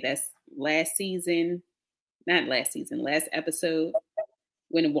to say that's last episode,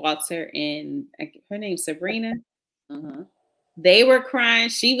 when Walter and her name's Sabrina, they were crying.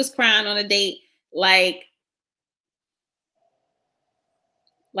 She was crying on a date. Like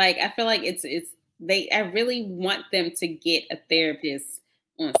I feel like I really want them to get a therapist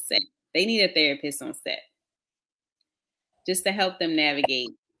on set. They need a therapist on set just to help them navigate.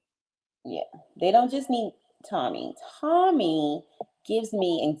 Yeah, they don't just need Tommy. Tommy gives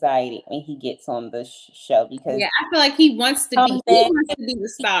me anxiety when he gets on the show because I feel like he wants to be the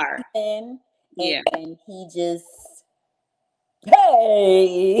star. And he just,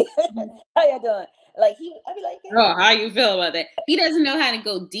 hey, how you doing? Like I'd be like, hey. Oh, how you feel about that? He doesn't know how to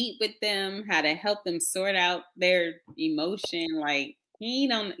go deep with them, how to help them sort out their emotion. Like he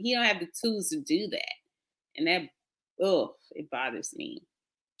don't have the tools to do that, and that it bothers me.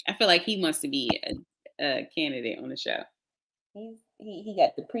 I feel like he wants to be a candidate on the show. He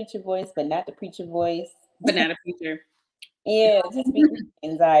got the preacher voice, but not the preacher voice. But not a preacher. Yeah, just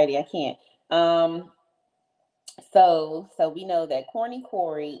anxiety. I can't. So we know that Corny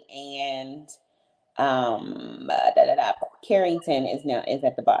Corey and Carrington is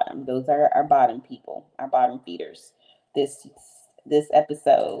at the bottom. Those are our bottom people, our bottom feeders. This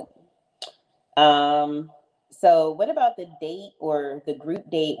episode. So what about the date or the group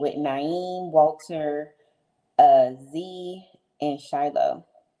date with Naeem, Walter, Z, and Shiloh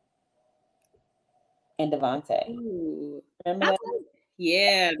and Devontae? Remember that?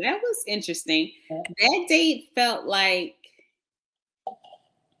 Yeah, that was interesting. Yeah. That date felt like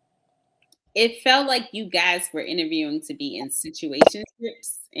you guys were interviewing to be in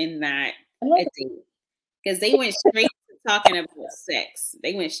situationships and not a date, because they went straight to talking about sex.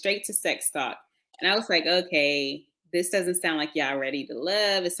 They went straight to sex talk, and I was like, okay, this doesn't sound like y'all ready to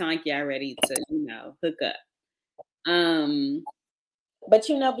love. It sounds like y'all ready to, hook up. But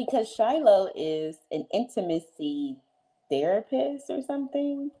because Shiloh is an intimacy therapist or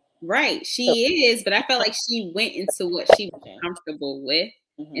something. Right, she is, but I felt like she went into what she was comfortable with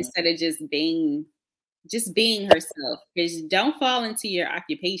instead of just being herself. Because don't fall into your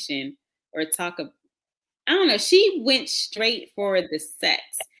occupation or talk of. I don't know. She went straight for the sex,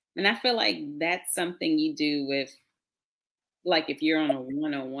 and I feel like that's something you do with, like, if you're on a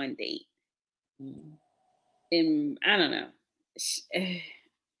one-on-one date. And I don't know.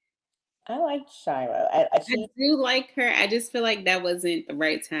 I like Shiloh. I do like her. I just feel like that wasn't the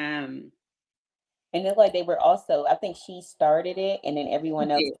right time. And it's like they were also, I think she started it, and then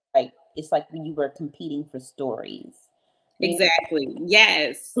everyone else, like, it's like you were competing for stories. Exactly.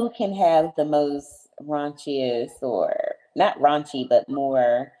 Yes. Who can have the most raunchiest, or not raunchy, but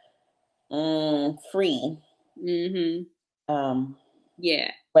more free?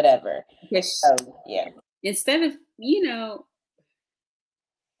 Yeah. Whatever. So, yeah. Instead of,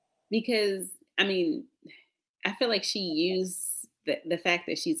 because I mean, I feel like she used the fact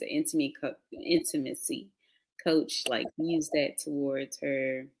that she's an intimacy coach, like used that towards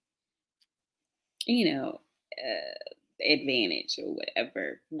her, you know, advantage or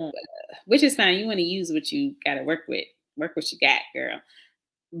whatever, which is fine. You want to use what you got to work what you got, girl.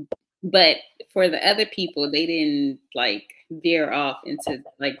 But for the other people, they didn't like veer off into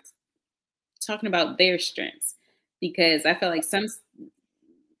like talking about their strengths, because I feel like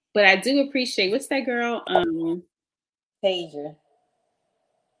but I do appreciate, what's that girl? Tasia.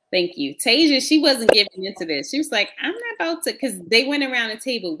 Thank you. Tasia, she wasn't giving into this. She was like, I'm not about to, because they went around the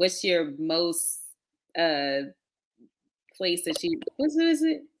table. What's your most place that you, what is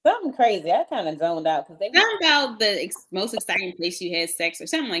it? Something crazy. I kind of zoned out because they talking about the most exciting place you had sex or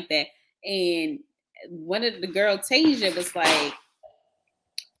something like that. And one of the girl, Tasia, was like,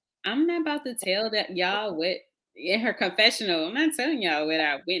 I'm not about to tell that y'all what in her confessional. I'm not telling y'all what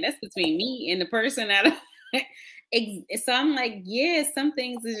I went. That's between me and the person so I'm like, yeah, some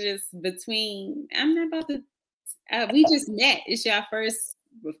things is just between. I'm not about to. We just met. It's your first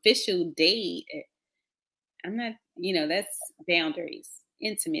official date. I'm not. That's boundaries,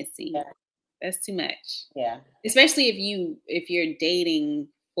 intimacy. Yeah. That's too much. Yeah. Especially if you're dating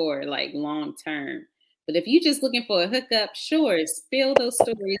for like long term. But if you're just looking for a hookup, sure, spill those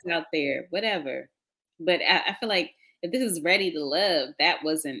stories out there, whatever. But I feel like if this is ready to love, that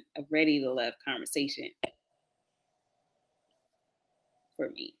wasn't a ready to love conversation for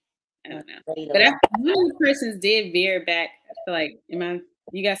me. I don't know. But one of the persons did veer back. I feel like,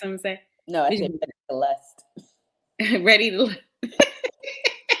 you got something to say? No, I said ready to lust. Ready to lust.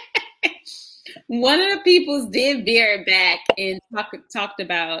 One of the peoples did veer back and talked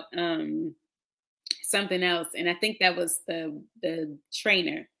about something else, and I think that was the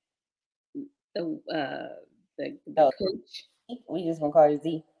trainer, the coach. We just gonna call her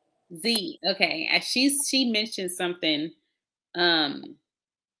Z. Z. Okay, she mentioned something that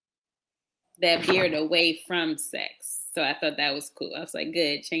veered away from sex, so I thought that was cool. I was like,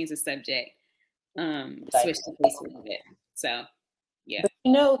 good, change the subject, switch the pace a little bit. So. Yeah. But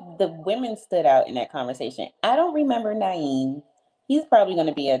the women stood out in that conversation. I don't remember Naeem. He's probably going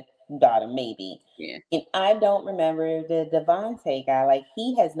to be a daughter, maybe. Yeah. And I don't remember the Devontae guy. Like,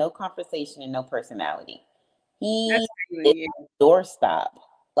 he has no conversation and no personality. He is a doorstop.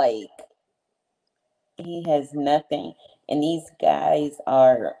 Like, he has nothing. And these guys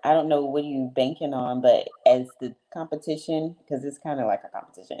are, I don't know what you're banking on, but as the competition, because it's kind of like a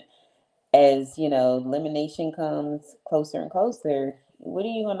competition, as elimination comes closer and closer, what are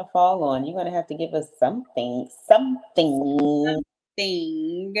you going to fall on? You're going to have to give us something.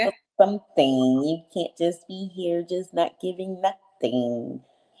 You can't just be here just not giving nothing.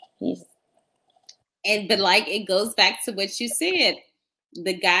 But like, it goes back to what you said.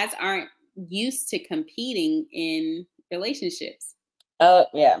 The guys aren't used to competing in relationships. Oh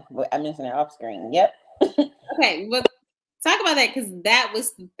yeah, I mentioned it off screen. Yep. Okay, well, talk about that, because that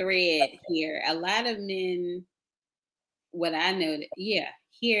was the thread here. A lot of men, what I know,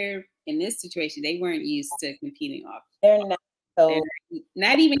 here in this situation, they weren't used to competing off. They're not. They're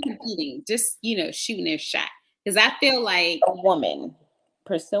not even competing, just shooting their shot. Because I feel like a woman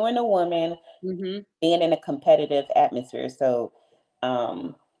pursuing a woman, mm-hmm. being in a competitive atmosphere. So,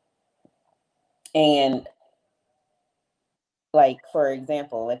 and like, for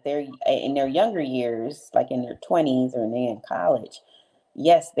example, if they're in their younger years, like in their 20s or they're in college,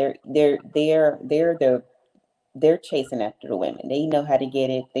 yes, they're chasing after the women. They know how to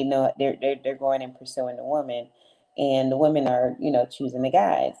get it. They know they're going and pursuing the woman, and the women are choosing the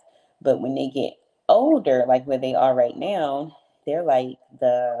guys. But when they get older, like where they are right now, they're like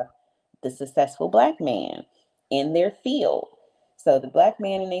the successful black man in their field. So the black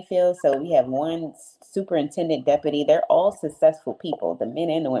man in their field. So we have one superintendent, deputy. They're all successful people. The men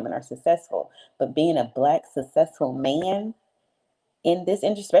and the women are successful. But being a black successful man in this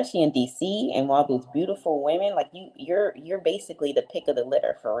industry, especially in DC, and all those beautiful women, like you're basically the pick of the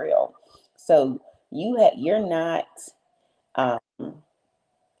litter for real. So you're not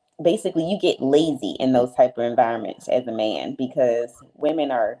basically, you get lazy in those type of environments as a man, because women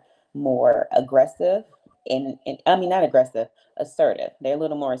are more aggressive and I mean, not aggressive, assertive. They're a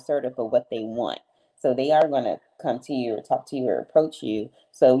little more assertive of what they want. So they are going to come to you or talk to you or approach you.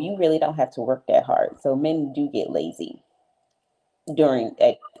 So you really don't have to work that hard. So men do get lazy during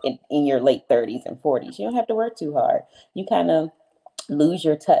in your late 30s and 40s. You don't have to work too hard. You kind of lose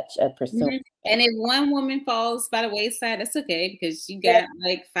your touch of pursuing. Mm-hmm. And if one woman falls by the wayside, that's okay, because you got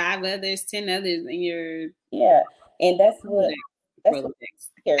like 5 others, 10 others in your and that's what so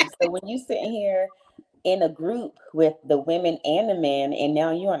when you sitting here in a group with the women and the men, and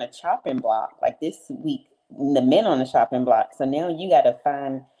now you're on a chopping block, like this week the men on the chopping block. So now you got to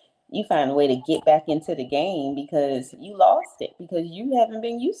find a way to get back into the game because you lost it because you haven't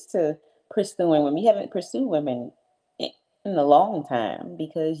been used to pursuing women. You haven't pursued women in a long time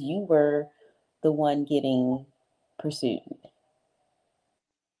because you were the one getting pursued.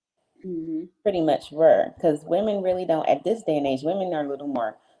 Mm-hmm. Pretty much were, because women really don't, at this day and age, women are a little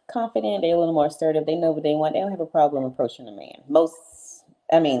more confident, they're a little more assertive, they know what they want, they don't have a problem approaching a man. Most,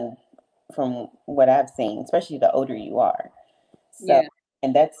 I mean, from what I've seen, especially the older you are. So, Yeah.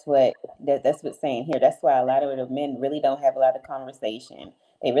 and that's what's saying here. That's why a lot of the men really don't have a lot of conversation.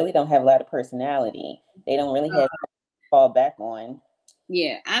 They really don't have a lot of personality. They don't really have to fall back on.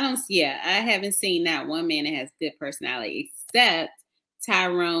 Yeah, I haven't seen that one man that has good personality except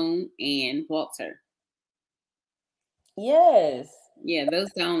Tyrone and Walter. Yes. Yeah, those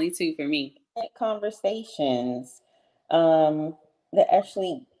are the only two for me. Conversations that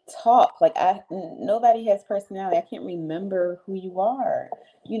actually talk. Like nobody has personality. I can't remember who you are.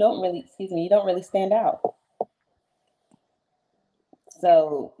 You don't really stand out.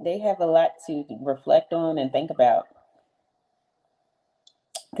 So they have a lot to reflect on and think about.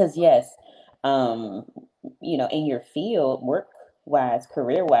 Because yes, in your field, work wise,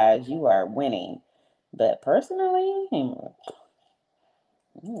 career wise, you are winning. But personally,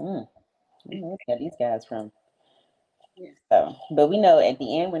 where these guys from? Yeah. So, but we know at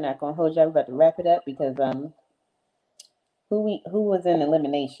the end we're not going to hold you. We're about to wrap it up because who was in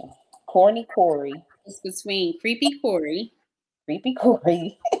elimination? Corny Corey. It's between Creepy Corey, Creepy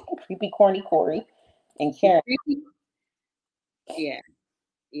Corey, Creepy Corny Corey, and Karen. Yeah,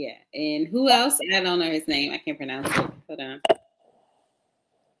 yeah. And who else? I don't know his name. I can't pronounce it. Hold on. It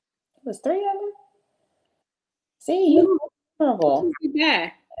was 3 of them. See, you horrible.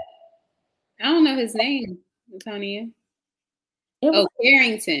 Yeah. I don't know his name, Antonia. It was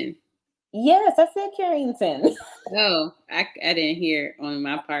Carrington. Yes, I said Carrington. Oh, I didn't hear on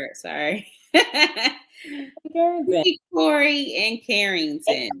my part. Sorry. Carrington. Corey and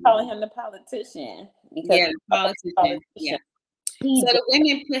Carrington. Calling him the politician. Yeah, the politician. Yeah. So the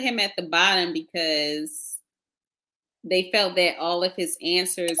women put him at the bottom because they felt that all of his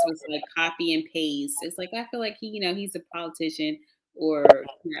answers was like copy and paste. It's like, I feel like he's a politician or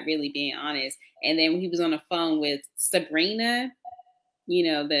not really being honest. And then when he was on the phone with Sabrina,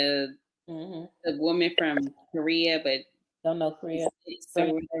 the woman from Korea, but don't know Korea. Or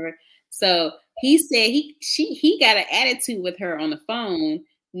whatever. So he said he got an attitude with her on the phone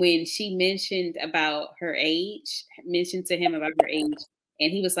when she mentioned to him about her age,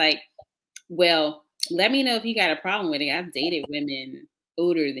 and he was like, "Well, let me know if you got a problem with it. I've dated women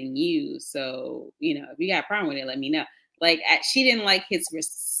older than you, so if you got a problem with it, let me know." Like she didn't like his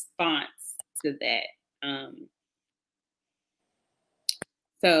response to that.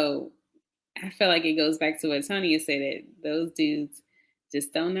 So I feel like it goes back to what Tonya said, that those dudes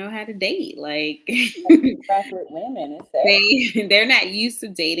just don't know how to date. Like women, they're not used to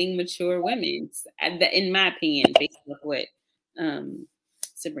dating mature women, in my opinion, based on what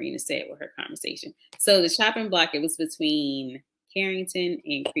Sabrina said with her conversation. So the chopping block, it was between Carrington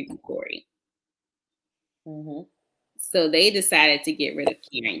and Creepy Corey. Mm-hmm. So they decided to get rid of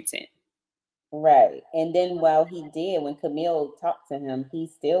Carrington. Right. And then while he did, when Camille talked to him, he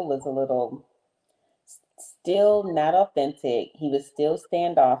still was still not authentic. He was still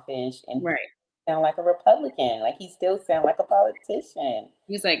standoffish and sound like a Republican. Like he still sound like a politician.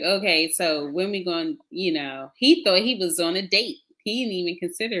 He's like, okay, so when we going, he thought he was on a date. He didn't even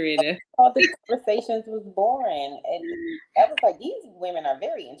consider it all the conversations was boring. And I was like, these women are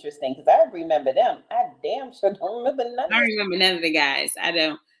very interesting because I remember them. I damn sure don't remember none. I don't remember none of the guys. I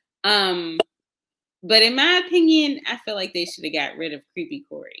don't. But in my opinion, I feel like they should have got rid of Creepy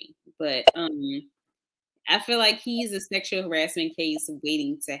Corey. But I feel like he's a sexual harassment case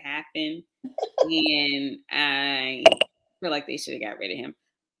waiting to happen. And I feel like they should have got rid of him.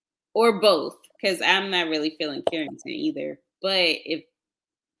 Or both, because I'm not really feeling Carrington either. But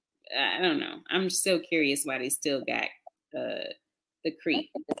I don't know. I'm still curious why they still got the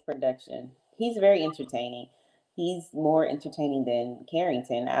Creep. Production. He's very entertaining. He's more entertaining than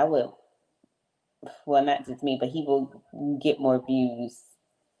Carrington. Well, not just me, but he will get more views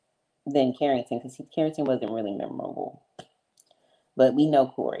than Carrington because Carrington wasn't really memorable. But we know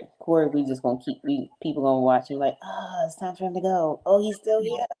Corey. Corey, we just gonna people gonna watch him like, it's time for him to go. Oh, he's still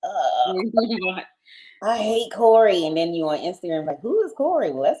here. I hate Corey. And then you on Instagram like, who is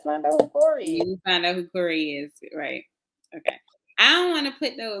Corey? Well, let's find out who Corey is. You find out who Corey is, right? Okay. I don't want to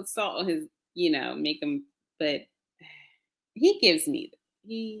put no salt on his, make him, but he gives me.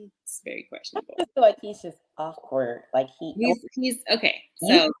 He's very questionable. I just feel like he's just awkward. Like he's okay.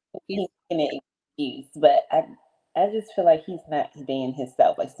 So he's gonna excuse, but I just feel like he's not being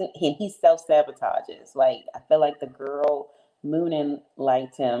himself. Like he self-sabotages. Like I feel like the girl Moonin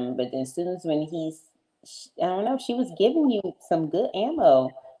liked him, but then as soon as when I don't know, she was giving you some good ammo.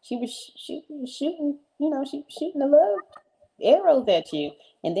 She was shooting, she was shooting the love arrows at you,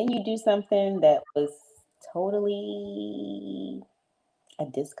 and then you do something that was totally a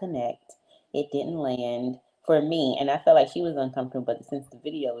disconnect. It didn't land for me, and I felt like she was uncomfortable. But since the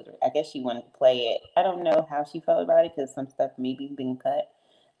video was, I guess she wanted to play it. I don't know how she felt about it because some stuff maybe been cut.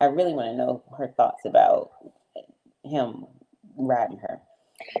 I really want to know her thoughts about him riding her.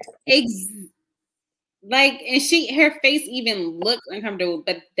 Like, and her face even looked uncomfortable,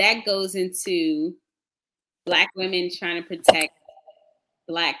 but that goes into Black women trying to protect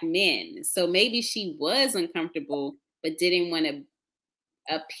Black men. So maybe she was uncomfortable, but didn't want to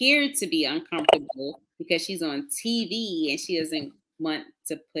appear to be uncomfortable because she's on TV and she doesn't want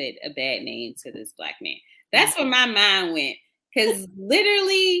to put a bad name to this Black man. That's where my mind went. Because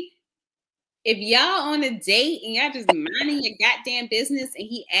literally, if y'all on a date and y'all just minding your goddamn business and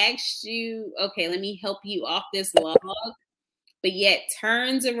he asks you, okay, let me help you off this log, but yet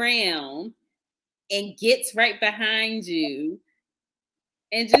turns around and gets right behind you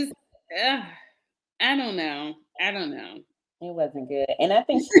and just, I don't know. It wasn't good. And I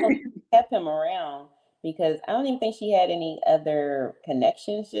think she kept him around because I don't even think she had any other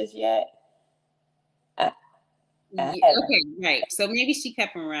connections just yet. Okay, right. So maybe she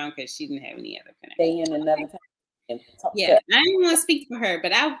kept him around because she didn't have any other connections. Stay in another time. Yeah, I didn't want to speak for her,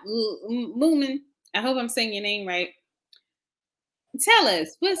 but Moomin, I hope I'm saying your name right. Tell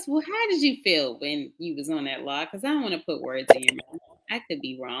us, how did you feel when you was on that log? Because I don't want to put words in your mouth. I could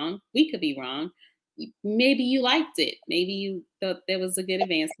be wrong. We could be wrong. Maybe you liked it. Maybe you thought there was a good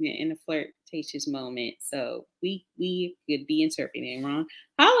advancement in a flirtatious moment. So we could be interpreting wrong.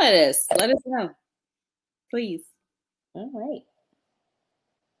 Holler at us. Let us know. Please. All right.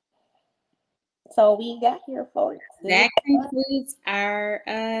 So we got here, folks. That concludes our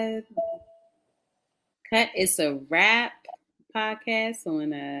cut. It's a wrap podcast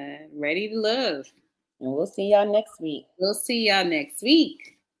on Ready to Love. And we'll see y'all next week.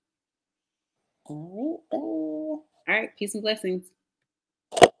 All right. Bye. All right. Peace and blessings.